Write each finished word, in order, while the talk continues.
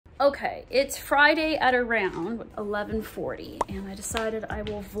Okay, it's Friday at around 11:40 and I decided I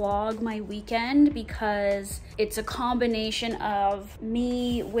will vlog my weekend because it's a combination of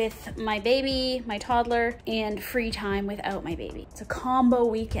me with my baby, my toddler, and free time without my baby. It's a combo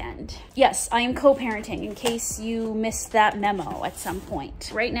weekend. Yes, I am co-parenting in case you missed that memo at some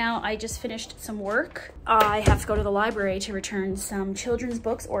point. Right now, I just finished some work. I have to go to the library to return some children's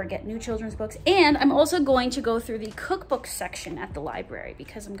books or get new children's books. And I'm also going to go through the cookbook section at the library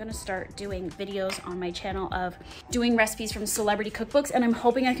because I'm gonna start doing videos on my channel of doing recipes from celebrity cookbooks. And I'm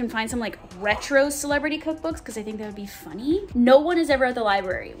hoping I can find some like retro celebrity cookbooks because I think that would be funny. No one is ever at the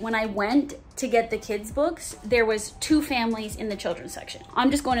library. When I went to get the kids' books, there was 2 families in the children's section. I'm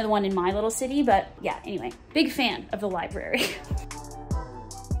just going to the one in my little city, but yeah, anyway, big fan of the library.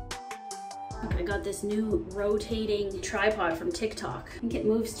 I got this new rotating tripod from TikTok. I think it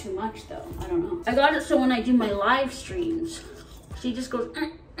moves too much though, I don't know. I got it so when I do my live streams, she just goes,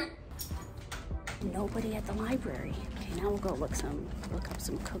 Nobody at the library. Okay, now we'll go look up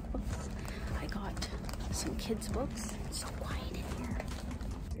some cookbooks. I got some kids' books. It's so quiet in here.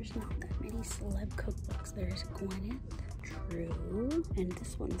 There's not that many celeb cookbooks. There's Gwyneth, Drew, and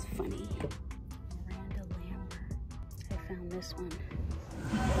this one's funny. Miranda Lambert. I found this one.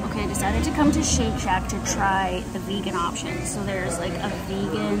 Okay, I decided to come to Shake Shack to try the vegan options. So there's like a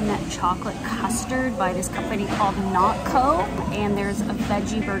vegan chocolate custard by this company called Not Co. And there's a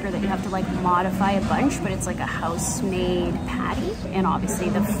veggie burger that you have to like modify a bunch, but it's like a house-made patty. And obviously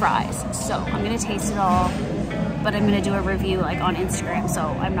the fries. So I'm gonna taste it all, but I'm gonna do a review like on Instagram. So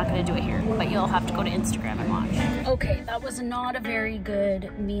I'm not gonna do it here, but you'll have to go to Instagram and watch. Okay, that was not a very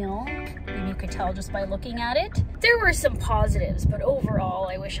good meal. Maybe you could tell just by looking at it. There were some positives, but overall,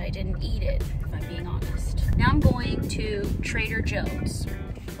 I wish I didn't eat it, if I'm being honest. Now I'm going to Trader Joe's.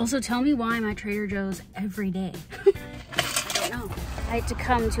 Also, tell me why I'm at Trader Joe's every day. I don't know. I had to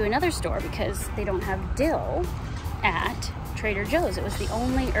come to another store because they don't have dill at Trader Joe's. It was the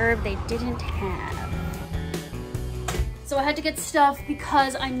only herb they didn't have. So I had to get stuff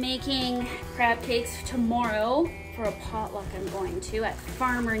because I'm making crab cakes tomorrow for a potluck I'm going to at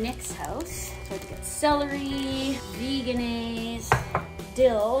Farmer Nick's house. So I had to get celery, veganese,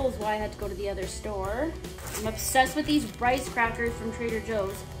 dill is why I had to go to the other store. I'm obsessed with these rice crackers from Trader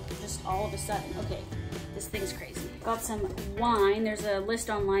Joe's, just all of a sudden. Okay, this thing's crazy. Got some wine. There's a list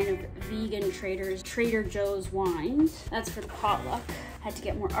online of vegan Trader Joe's wines. That's for the potluck. Had to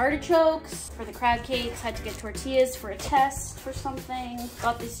get more artichokes for the crab cakes. Had to get tortillas for a test for something.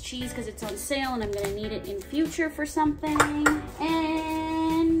 Got this cheese because it's on sale and I'm gonna need it in future for something.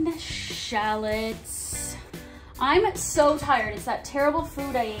 And shallots. I'm so tired. It's that terrible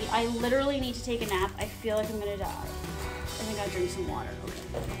food I ate. I literally need to take a nap. I feel like I'm gonna die. I think I'll drink some water.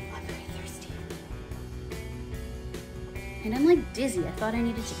 Okay. I'm very thirsty. And I'm like dizzy. I thought I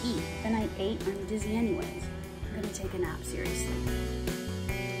needed to eat. Then I ate. I'm dizzy anyways. I'm gonna take a nap, seriously.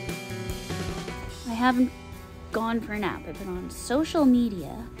 I haven't gone for a nap. I've been on social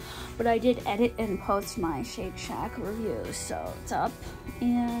media, but I did edit and post my Shake Shack review, so it's up.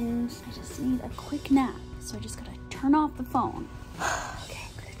 And I just need a quick nap, so I just gotta turn off the phone. Okay,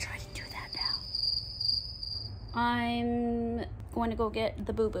 I'm gonna try to do that now. I'm going to go get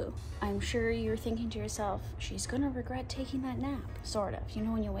the booboo. I'm sure you're thinking to yourself, she's gonna regret taking that nap. Sort of. You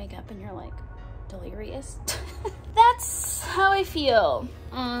know when you wake up and you're like, delirious? That's how I feel.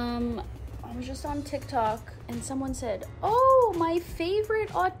 I was just on TikTok and someone said, oh, my favorite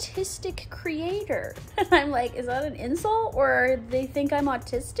autistic creator. And I'm like, is that an insult or they think I'm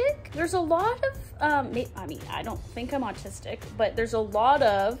autistic? There's a lot of, I mean, I don't think I'm autistic, but there's a lot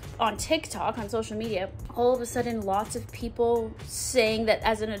of, on TikTok, on social media, all of a sudden lots of people saying that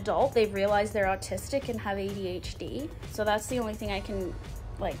as an adult, they've realized they're autistic and have ADHD. So that's the only thing I can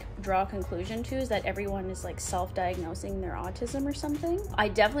like draw a conclusion to, is that everyone is like self-diagnosing their autism or something. I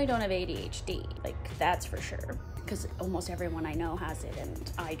definitely don't have ADHD, like that's for sure, because almost everyone I know has it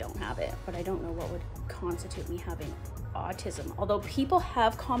and I don't have it, but I don't know what would constitute me having autism. Although people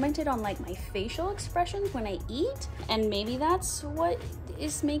have commented on like my facial expressions when I eat, and maybe that's what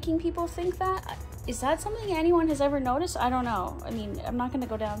is making people think that. Is that something anyone has ever noticed? I don't know. I mean, I'm not gonna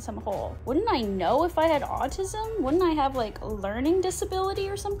go down some hole. Wouldn't I know if I had autism? Wouldn't I have like a learning disability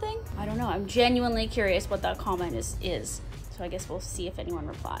or something? I don't know. I'm genuinely curious what that comment is. So I guess we'll see if anyone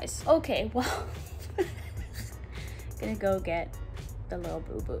replies. Okay, well, gonna go get the little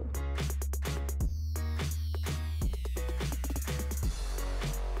boo-boo.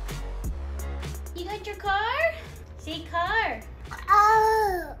 You got your car? See, car.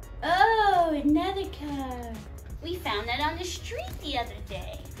 Oh. Oh, another car. We found that on the street the other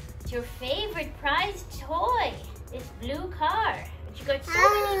day. It's your favorite prized toy, this blue car. She got so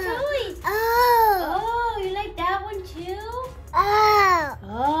many toys. Oh, you like that one too?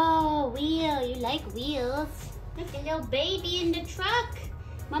 Oh, wheel. You like wheels. Like the little baby in the truck.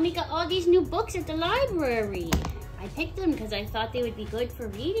 Mommy got all these new books at the library. I picked them because I thought they would be good for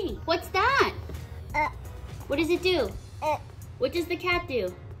reading. What's that? What does it do? What does the cat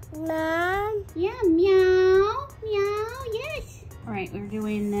do? Mom. Yeah, meow, meow, yes. All right, we're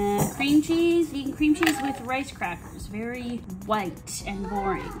doing cream cheese, vegan cream cheese with rice crackers. Very white and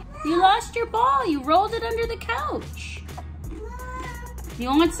boring. You lost your ball. You rolled it under the couch. You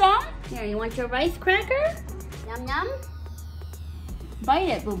want some? Here, you want your rice cracker? Yum, yum. Bite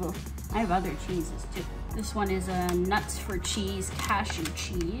it, boo-boo. I have other cheeses too. This one is nuts for cheese, cashew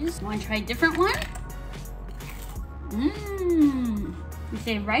cheese. You want to try a different one? Mmm. You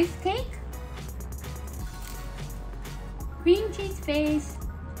say rice cake? Cream cheese face.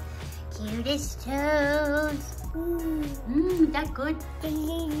 Cutest toes. Mmm, is that good?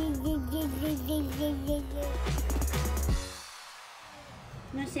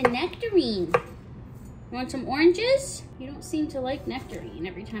 You want some nectarine? You want some oranges? You don't seem to like nectarine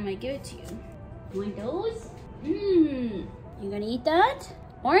every time I give it to you. You want those? Mmm. You gonna eat that?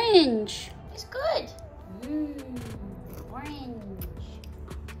 Orange. It's good. Mmm. Orange.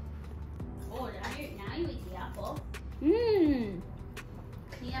 Oh, now you eat the apple. Mmm.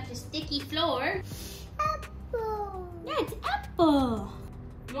 Clean up the sticky floor. Apple. Yeah, it's apple.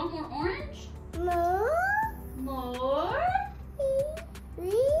 You want more orange? More. More?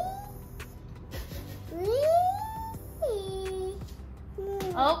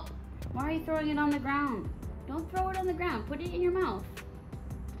 Oh, why are you throwing it on the ground? Don't throw it on the ground. Put it in your mouth.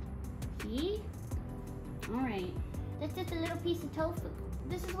 See? All right. That's just a little piece of tofu.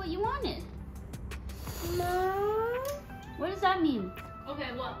 This is what you wanted. Mom. What does that mean?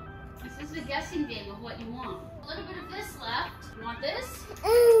 Okay, well, this is a guessing game of what you want. A little bit of this left. You want this?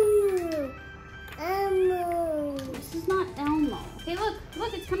 Elmo. This is not Elmo. Okay, look,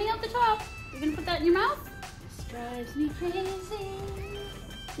 it's coming out the top. You're gonna put that in your mouth? This drives me crazy.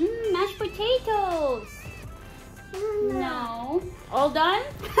 Mmm, mashed potatoes. No. All done?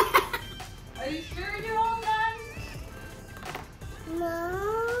 Are you sure you're all done?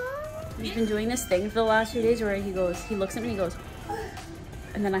 Mom. He's been doing this thing for the last few days where he looks at me and he goes,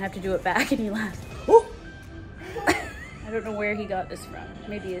 and then I have to do it back and he laughs. Oh! I don't know where he got this from.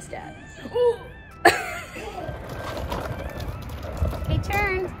 Maybe his dad. Okay,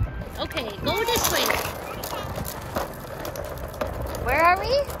 turn. Okay, go this way. Where are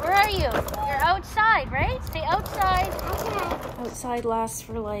we? Where are you? You're outside, right? Stay outside. Okay. Outside lasts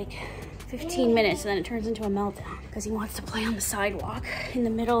for like 15 minutes and then it turns into a meltdown because he wants to play on the sidewalk in the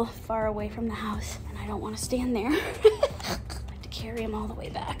middle, far away from the house, and I don't want to stand there. I have to carry him all the way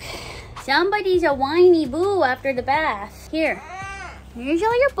back. Somebody's a whiny boo after the bath. Here, here's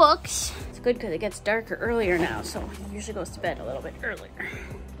all your books. It's good because it gets darker earlier now, so he usually goes to bed a little bit earlier.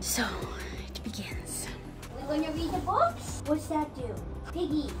 So, it begins. We're going to read the books? What's that do?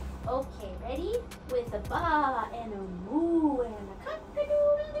 Piggy. Okay, ready? With a ba and a moo and a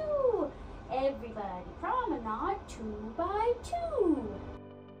cock-a-doodle-doo. Everybody promenade 2 by 2.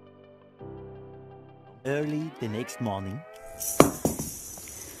 Early the next morning.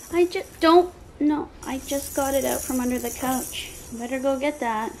 I just got it out from under the couch. Better go get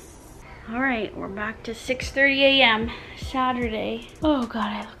that. All right, we're back to 6:30 a.m. Saturday. Oh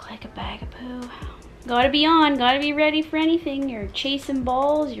God, I look like a bag of poo. Gotta be on, gotta be ready for anything. You're chasing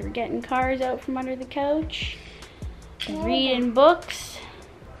balls, you're getting cars out from under the couch, reading books.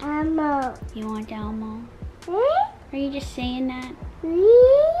 Elmo. You want Elmo? Hmm? Are you just saying that?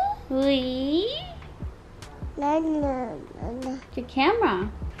 Hmm? Wee? No. The camera.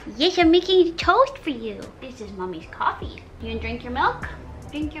 Yes, I'm making toast for you. This is Mommy's coffee. You gonna drink your milk?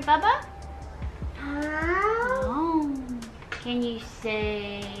 Drink your bubba? Oh. Can you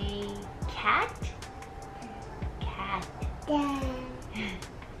say cat? Cat. Dad.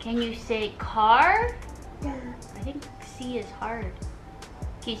 Can you say car? Dad. I think C is hard.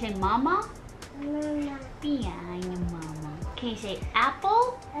 Can you say mama? Mama. Yeah, I know mama. Can you say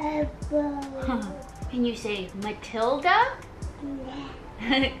apple? Apple. Can you say Matilda?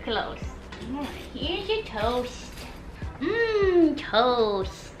 Yeah. Close. Here's your toast. Mmm,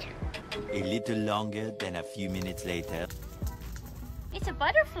 toast. A little longer than a few minutes later. It's a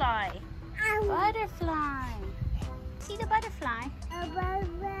butterfly. Butterfly. See the butterfly? You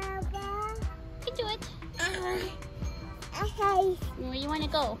can do it. Where you want to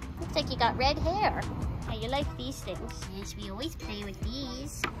go? Looks like you got red hair. Hey, you like these things. Yes, we always play with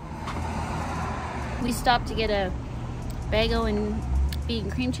these. We stopped to get a bagel and vegan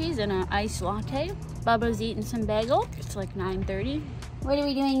cream cheese and an iced latte. Bubba's eating some bagel. It's like 9:30. What are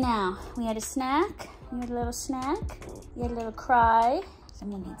we doing now? We had a snack. You had a little snack. You had a little cry.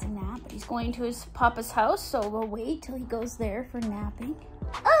 Someone needs a nap, but he's going to his papa's house, so we'll wait till he goes there for napping.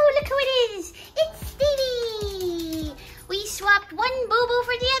 Oh, look who it is! It's Stevie! We swapped one boo-boo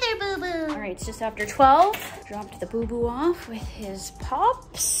for the other boo-boo. All right, it's just after 12. Dropped the boo-boo off with his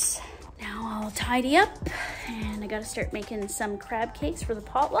pops. Now I'll tidy up, and I gotta start making some crab cakes for the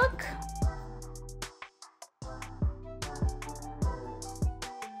potluck.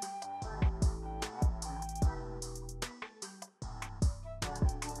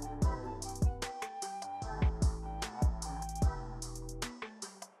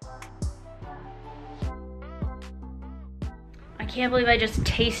 I can't believe I just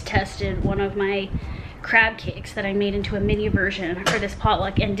taste tested one of my crab cakes that I made into a mini version for this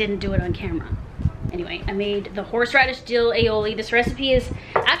potluck and didn't do it on camera. Anyway, I made the horseradish dill aioli. This recipe is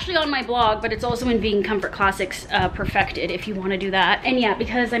actually on my blog, but it's also in Vegan Comfort Classics Perfected if you want to do that. And yeah,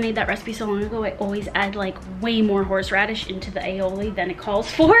 because I made that recipe so long ago, I always add like way more horseradish into the aioli than it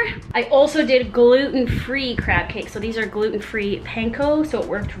calls for. I also did gluten-free crab cakes. So these are gluten-free panko, so it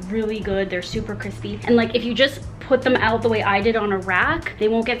worked really good. They're super crispy. And like if you just put them out the way I did on a rack, they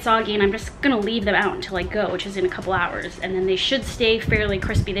won't get soggy, and I'm just gonna leave them out until I go, which is in a couple hours, and then they should stay fairly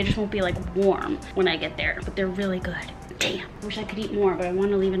crispy. They just won't be like warm when I get there, but they're really good. Damn, I wish I could eat more, but I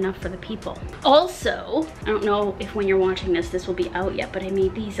want to leave enough for the people. Also, I don't know if when you're watching this will be out yet, but I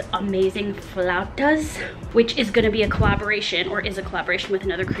made these amazing flautas, which is gonna be a collaboration, or is a collaboration with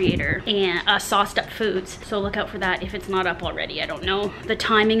another creator, and sauced up foods. So look out for that if it's not up already. I don't know the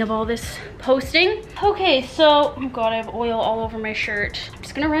timing of all this posting. Okay, so, oh God, I have oil all over my shirt. I'm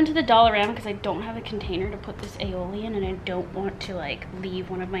just gonna run to the Dollarama because I don't have a container to put this aioli in, and I don't want to like leave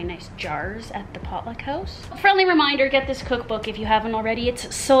one of my nice jars at the potluck house. A friendly reminder, get this cookbook if you haven't already.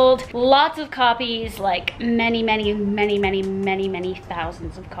 It's sold lots of copies, like many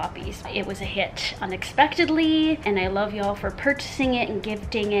thousands of copies. It was a hit unexpectedly, and I love y'all for purchasing it and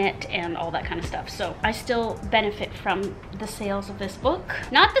gifting it and all that kind of stuff. So I still benefit from the sales of this book.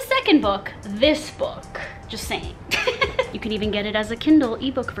 Not the second book, this book. Just saying. You can even get it as a Kindle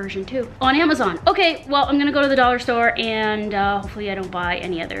ebook version too on Amazon. Okay, well, I'm gonna go to the dollar store, and hopefully I don't buy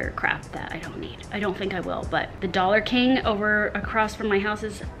any other crap that I don't need. I don't think I will, but the Dollar King over across from my house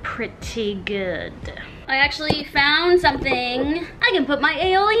is pretty good. I actually found something. I can put my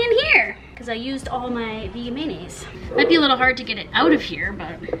aioli in here because I used all my vegan mayonnaise. Might be a little hard to get it out of here,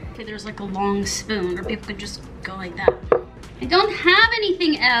 but okay, there's like a long spoon, or people could just go like that. I don't have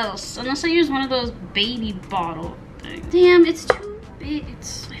anything else unless I use one of those baby bottle things. Damn, it's too big.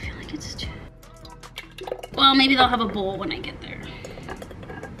 I feel like it's too... Well, maybe they'll have a bowl when I get there.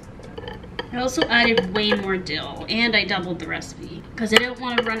 I also added way more dill, and I doubled the recipe because I didn't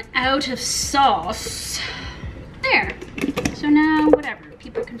want to run out of sauce. There. So now, whatever.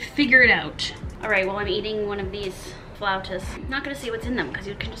 People can figure it out. All right, well, I'm eating one of these flautas. I'm not gonna say what's in them because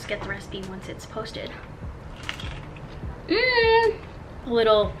you can just get the recipe once it's posted. A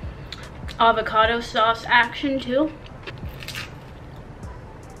little avocado sauce action too.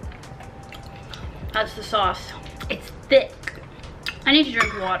 That's the sauce. It's thick. I need to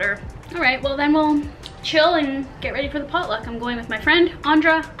drink water. All right, well then we'll chill and get ready for the potluck. I'm going with my friend,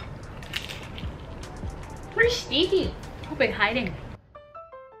 Andra. Where's Stevie? Probably hiding.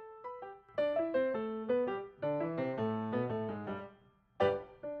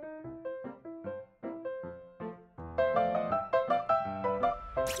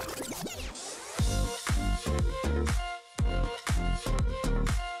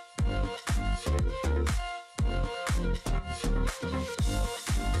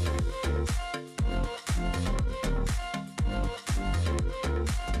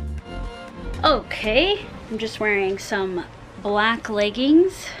 Okay, I'm just wearing some black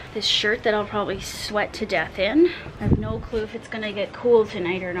leggings, this shirt that I'll probably sweat to death in. I have no clue if it's gonna get cool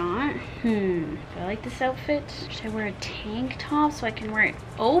tonight or not. Do I like this outfit? Should I wear a tank top so I can wear it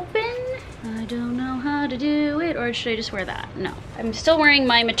open? I don't know how to do it, or should I just wear that? No. I'm still wearing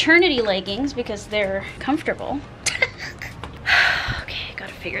my maternity leggings because they're comfortable. Okay,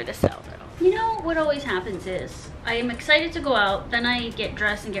 gotta figure this out. You know what always happens is I am excited to go out, then I get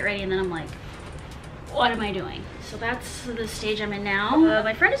dressed and get ready, and then I'm like, what am I doing? So that's the stage I'm in now.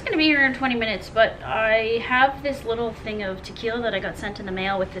 My friend is gonna be here in 20 minutes, but I have this little thing of tequila that I got sent in the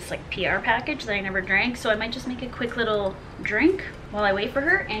mail with this like PR package that I never drank, so I might just make a quick little drink while I wait for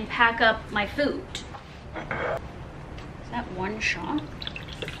her and pack up my food. Is that one shot?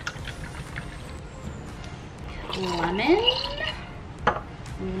 Lemon,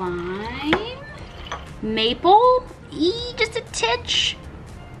 lime, maple, just a titch.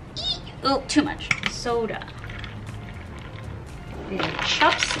 Oh, too much. soda. And a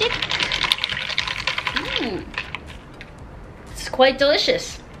chopstick. It's quite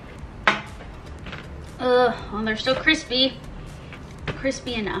delicious. Well, they're still crispy.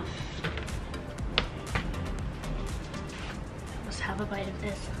 Crispy enough. Let's have a bite of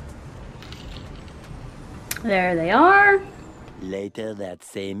this. There they are. Later that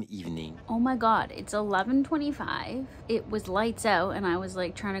same evening. Oh my god, it's 11:25. It was lights out and I was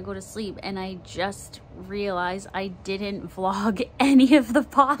like trying to go to sleep, and I just realized I didn't vlog any of the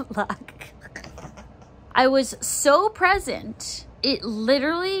potluck. I was so present, it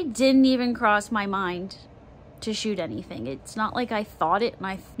literally didn't even cross my mind to shoot anything. It's not like I thought it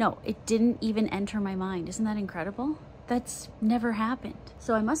and no, it didn't even enter my mind. Isn't that incredible? That's never happened.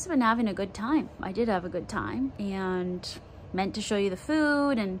 So I must have been having a good time. I did have a good time, and meant to show you the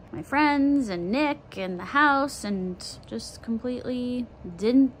food and my friends and Nick and the house, and just completely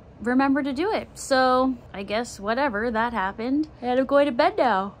didn't remember to do it. So I guess whatever, that happened. I had to go to bed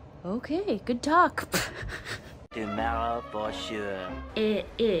now. Okay, good talk. Tomorrow for sure. It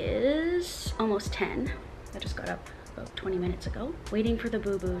is almost 10. I just got up about 20 minutes ago, waiting for the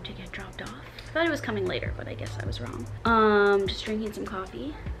boo-boo to get dropped off. I thought it was coming later, but I guess I was wrong. Just drinking some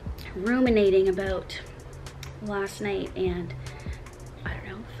coffee, ruminating about last night, and I don't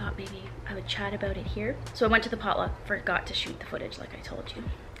know, thought maybe I would chat about it here. So I went to the potluck, forgot to shoot the footage like I told you.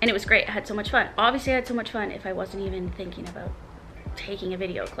 And it was great, I had so much fun. Obviously I had so much fun if I wasn't even thinking about taking a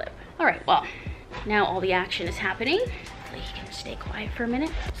video clip. All right, well, now all the action is happening. Hopefully you can stay quiet for a minute.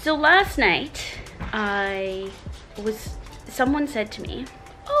 So last night, someone said to me,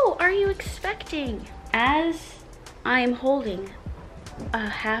 "Oh, are you expecting?" As I'm holding a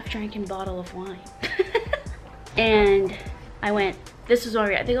half-drinking bottle of wine. And I went, this is all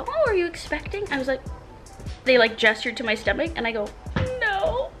right. They go, "Oh, are you expecting?" I was like, they like gestured to my stomach, and I go,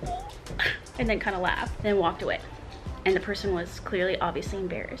 "No." And then kind of laughed, then walked away. And the person was clearly, obviously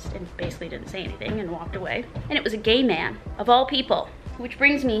embarrassed and basically didn't say anything and walked away. And it was a gay man, of all people. Which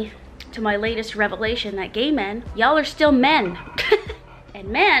brings me to my latest revelation that gay men, y'all are still men. And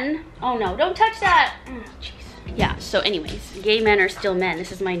men, oh no, don't touch that. Oh, jeez. Yeah, so anyways, gay men are still men.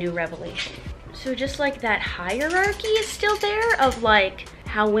 This is my new revelation. So just like that hierarchy is still there of like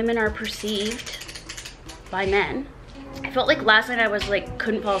how women are perceived by men. I felt like last night I was like,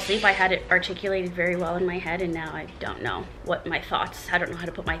 couldn't fall asleep. I had it articulated very well in my head, and now I don't know what my thoughts, I don't know how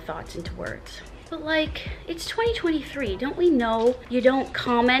to put my thoughts into words. But like, it's 2023. Don't we know you don't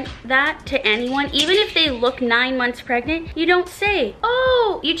comment that to anyone? Even if they look 9 months pregnant, you don't say,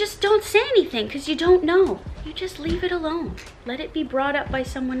 oh, you just don't say anything because you don't know. You just leave it alone. Let it be brought up by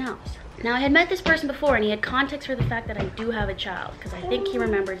someone else. Now, I had met this person before, and he had context for the fact that I do have a child, because I think he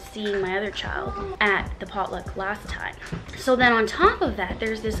remembered seeing my other child at the potluck last time. So then on top of that,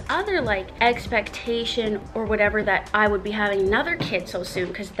 there's this other like expectation or whatever that I would be having another kid so soon,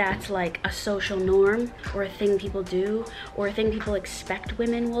 because that's like a social norm or a thing people do or a thing people expect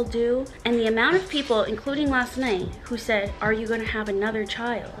women will do. And the amount of people, including last night, who said, "Are you going to have another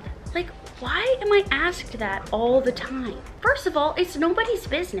child?" Like, why am I asked that all the time? First of all, it's nobody's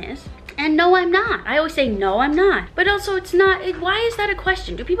business. And no, I'm not. I always say, no, I'm not. But also, it's not, why is that a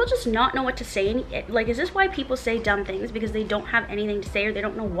question? Do people just not know what to say? Like, is this why people say dumb things? Because they don't have anything to say, or they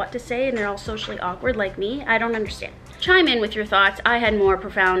don't know what to say, and they're all socially awkward like me? I don't understand. Chime in with your thoughts. I had more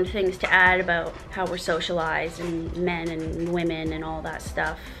profound things to add about how we're socialized, and men and women and all that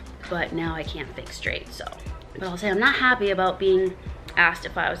stuff. But now I can't think straight, so. But I'll say I'm not happy about being asked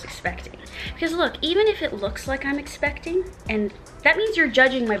if I was expecting. Because look, even if it looks like I'm expecting, and that means you're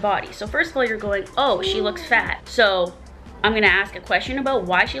judging my body. So first of all, you're going, oh, she looks fat, so I'm gonna ask a question about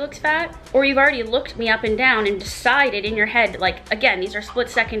why she looks fat? Or you've already looked me up and down and decided in your head, like, again, these are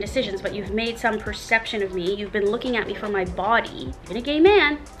split-second decisions, but you've made some perception of me. You've been looking at me for my body. Even a gay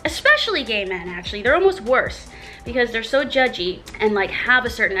man, especially gay men, actually, they're almost worse, because they're so judgy and like have a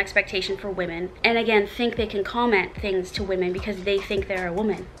certain expectation for women, and again, think they can comment things to women because they think they're a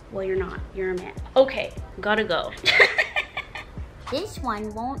woman. Well, you're not, you're a man. Okay, gotta go. This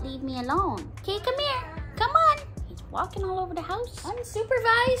one won't leave me alone. Okay, come here, come on. He's walking all over the house,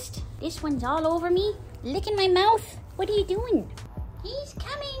 unsupervised. This one's all over me, licking my mouth. What are you doing? He's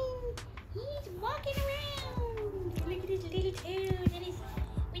coming, he's walking around. Look at his little toes and his,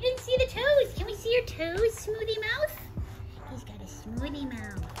 we didn't see the toes. Can we see your toes, smoothie mouth? He's got a smoothie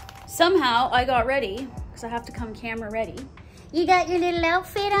mouth. Somehow I got ready, because I have to come camera ready. You got your little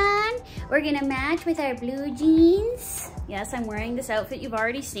outfit on? We're gonna match with our blue jeans. Yes, I'm wearing this outfit you've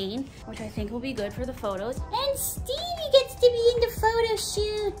already seen, which I think will be good for the photos. And Stevie gets to be in the photo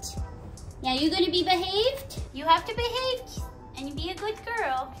shoot. Now you gonna be behaved? You have to behave. and be a good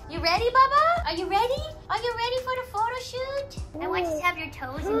girl. You ready, Bubba? Are you ready? Are you ready for the photo shoot? I want you to have your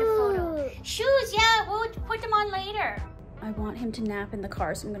toes in the photo. Shoes, yeah, we'll put them on later. I want him to nap in the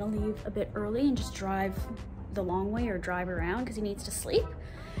car, so I'm gonna leave a bit early and just drive the long way or drive around because he needs to sleep.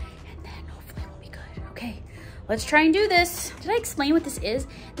 And then hopefully we'll be good. Okay, let's try and do this. Did I explain what this is?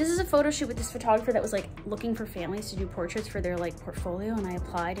 This is a photo shoot with this photographer that was like looking for families to do portraits for their like portfolio, and I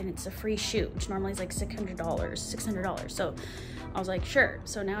applied, and it's a free shoot, which normally is like $600. So I was like, sure.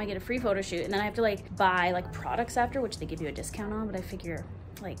 So now I get a free photo shoot, and then I have to like buy like products after, which they give you a discount on, but I figure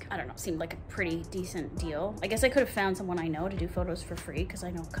like, I don't know, seemed like a pretty decent deal. I guess I could have found someone I know to do photos for free because I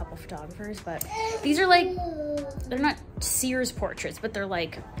know a couple photographers, but these are like, they're not Sears portraits, but they're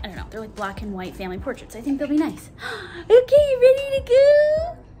like, I don't know, they're like black and white family portraits. I think they'll be nice. Okay, you ready to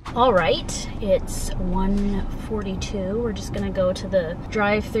go? All right, it's 1:42. We're just gonna go to the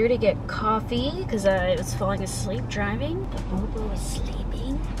drive-thru to get coffee because I was falling asleep driving. The booboo was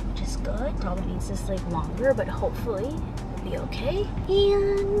sleeping, which is good. Probably needs to sleep longer, but hopefully be okay.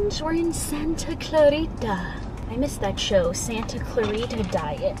 And we're in Santa Clarita. I missed that show, Santa Clarita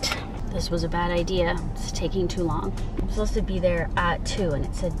Diet. This was a bad idea. It's taking too long. I'm supposed to be there at 2, and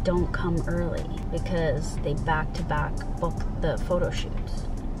it said don't come early because they back-to-back booked the photo shoots.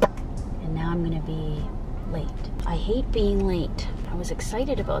 And now I'm gonna be late. I hate being late. I was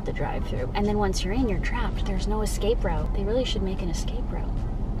excited about the drive-thru, and then once you're in, you're trapped. There's no escape route. They really should make an escape route.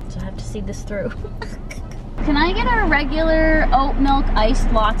 So I have to see this through. Can I get a regular oat milk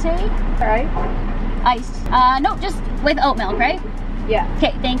iced latte? All right. Iced. No, just with oat milk, right? Yeah.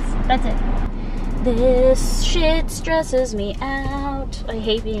 Okay, thanks. That's it. This shit stresses me out. I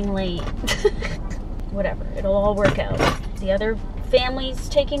hate being late. Whatever, it'll all work out. The other family's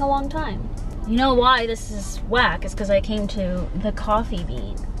taking a long time. You know why this is whack? It's because I came to the Coffee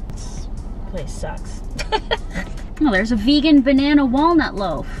Bean. This place sucks. Oh, there's a vegan banana walnut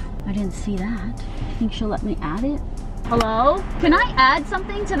loaf. I didn't see that. I think she'll let me add it. Hello? Can I add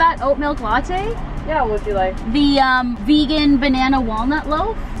something to that oat milk latte? Yeah, what would you like? The vegan banana walnut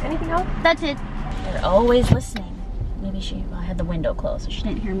loaf? Anything else? That's it. They're always listening. Maybe I had the window closed, so she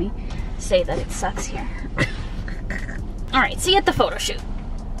didn't hear me say that it sucks here. All right, see you at the photo shoot.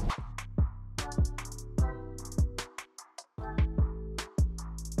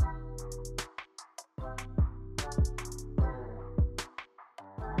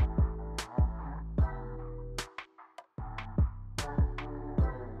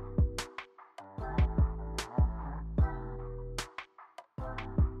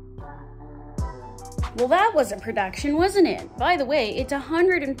 Well, that was a production, wasn't it? By the way, it's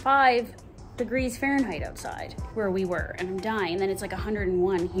 105 degrees Fahrenheit outside where we were, and I'm dying. And then it's like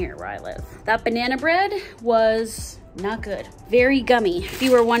 101 here where I live. That banana bread was not good. Very gummy, if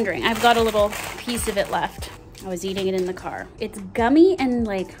you were wondering. I've got a little piece of it left. I was eating it in the car. It's gummy and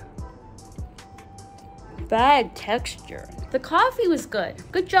like bad texture. The coffee was good.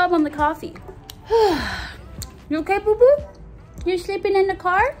 Good job on the coffee. You okay, boo-boo? You're sleeping in the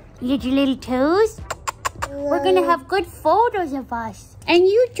car? You had your little toes? We're gonna have good photos of us. And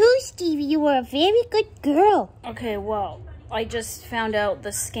you too, Stevie. You were a very good girl. Okay, well, I just found out the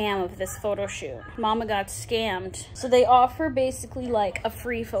scam of this photo shoot. Mama got scammed. So they offer basically like a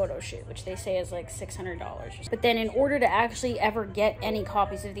free photo shoot, which they say is like $600. But then in order to actually ever get any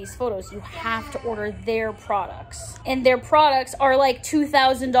copies of these photos, you have to order their products. And their products are like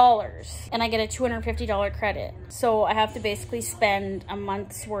 $2,000. And I get a $250 credit. So I have to basically spend a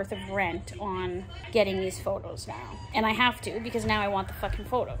month's worth of rent on getting these photos now. And I have to because now I want the fucking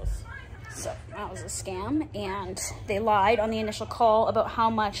photos. So that was a scam, and they lied on the initial call about how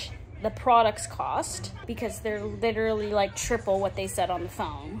much the products cost because they're literally like triple what they said on the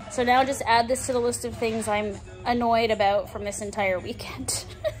phone. So now just add this to the list of things I'm annoyed about from this entire weekend.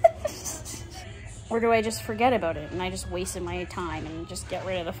 Or do I just forget about it and I just wasted my time and just get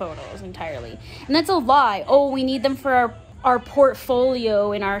rid of the photos entirely? And that's a lie. Oh, we need them for our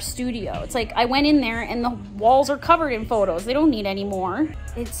portfolio in our studio. It's like I went in there and the walls are covered in photos. They don't need any more.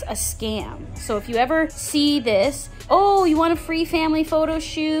 It's a scam. So if you ever see this, oh, you want a free family photo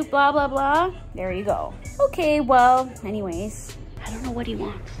shoot, blah, blah, blah. There you go. Okay, well, anyways, I don't know what he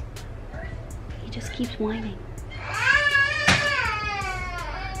wants. He just keeps whining.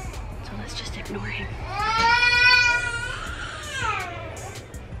 So let's just ignore him.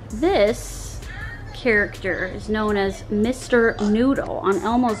 This character is known as Mr. Noodle on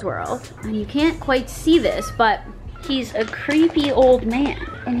Elmo's World, and you can't quite see this, but he's a creepy old man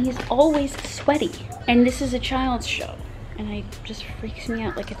and he's always sweaty, and this is a child's show and it just freaks me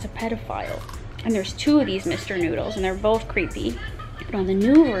out like it's a pedophile. And there's two of these Mr. Noodles and they're both creepy, but on the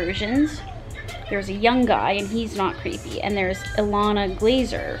new versions There's a young guy, and he's not creepy. And there's Ilana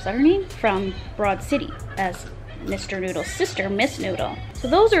Glazer, is that her name? From Broad City, as Mr. Noodle's sister, Miss Noodle. So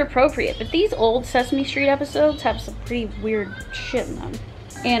those are appropriate, but these old Sesame Street episodes have some pretty weird shit in them.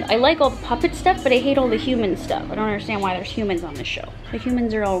 And I like all the puppet stuff, but I hate all the human stuff. I don't understand why there's humans on this show. The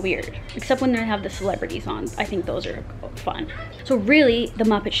humans are all weird, except when they have the celebrities on. I think those are fun. So really, the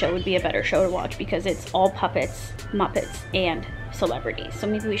Muppet Show would be a better show to watch because it's all puppets, Muppets, and celebrities. So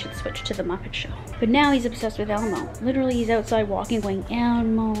maybe we should switch to the Muppet Show. But now he's obsessed with Elmo. Literally, he's outside walking going,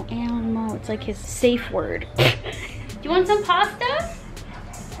 Elmo, Elmo. It's like his safe word. Do you want some pasta?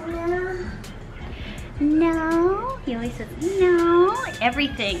 No. He always says, no.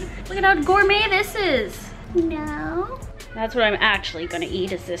 Everything. Look at how gourmet this is. No. That's what I'm actually gonna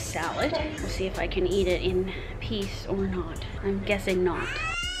eat is this salad. We'll see if I can eat it in peace or not. I'm guessing not.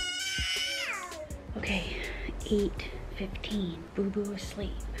 Okay, 8:15. Boo-boo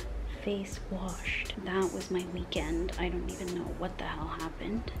asleep. Face washed. That was my weekend. I don't even know what the hell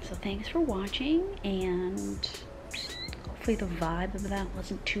happened. So thanks for watching, and hopefully the vibe of that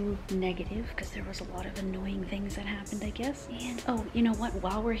wasn't too negative because there was a lot of annoying things that happened, I guess. And oh, you know what?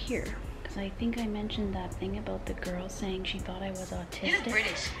 While we're here, because I think I mentioned that thing about the girl saying she thought I was autistic. You're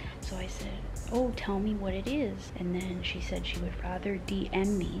British. So I said, oh, tell me what it is. And then she said she would rather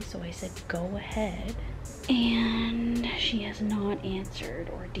DM me. So I said, go ahead. And she has not answered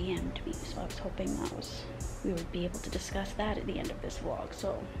or DM'd me. So I was hoping we would be able to discuss that at the end of this vlog.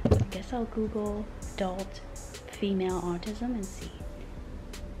 So I guess I'll Google adult female autism and see.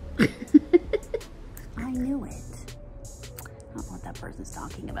 I knew it. I don't know what that person's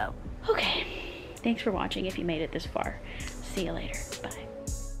talking about. Okay. Thanks for watching if you made it this far. See you later. Bye.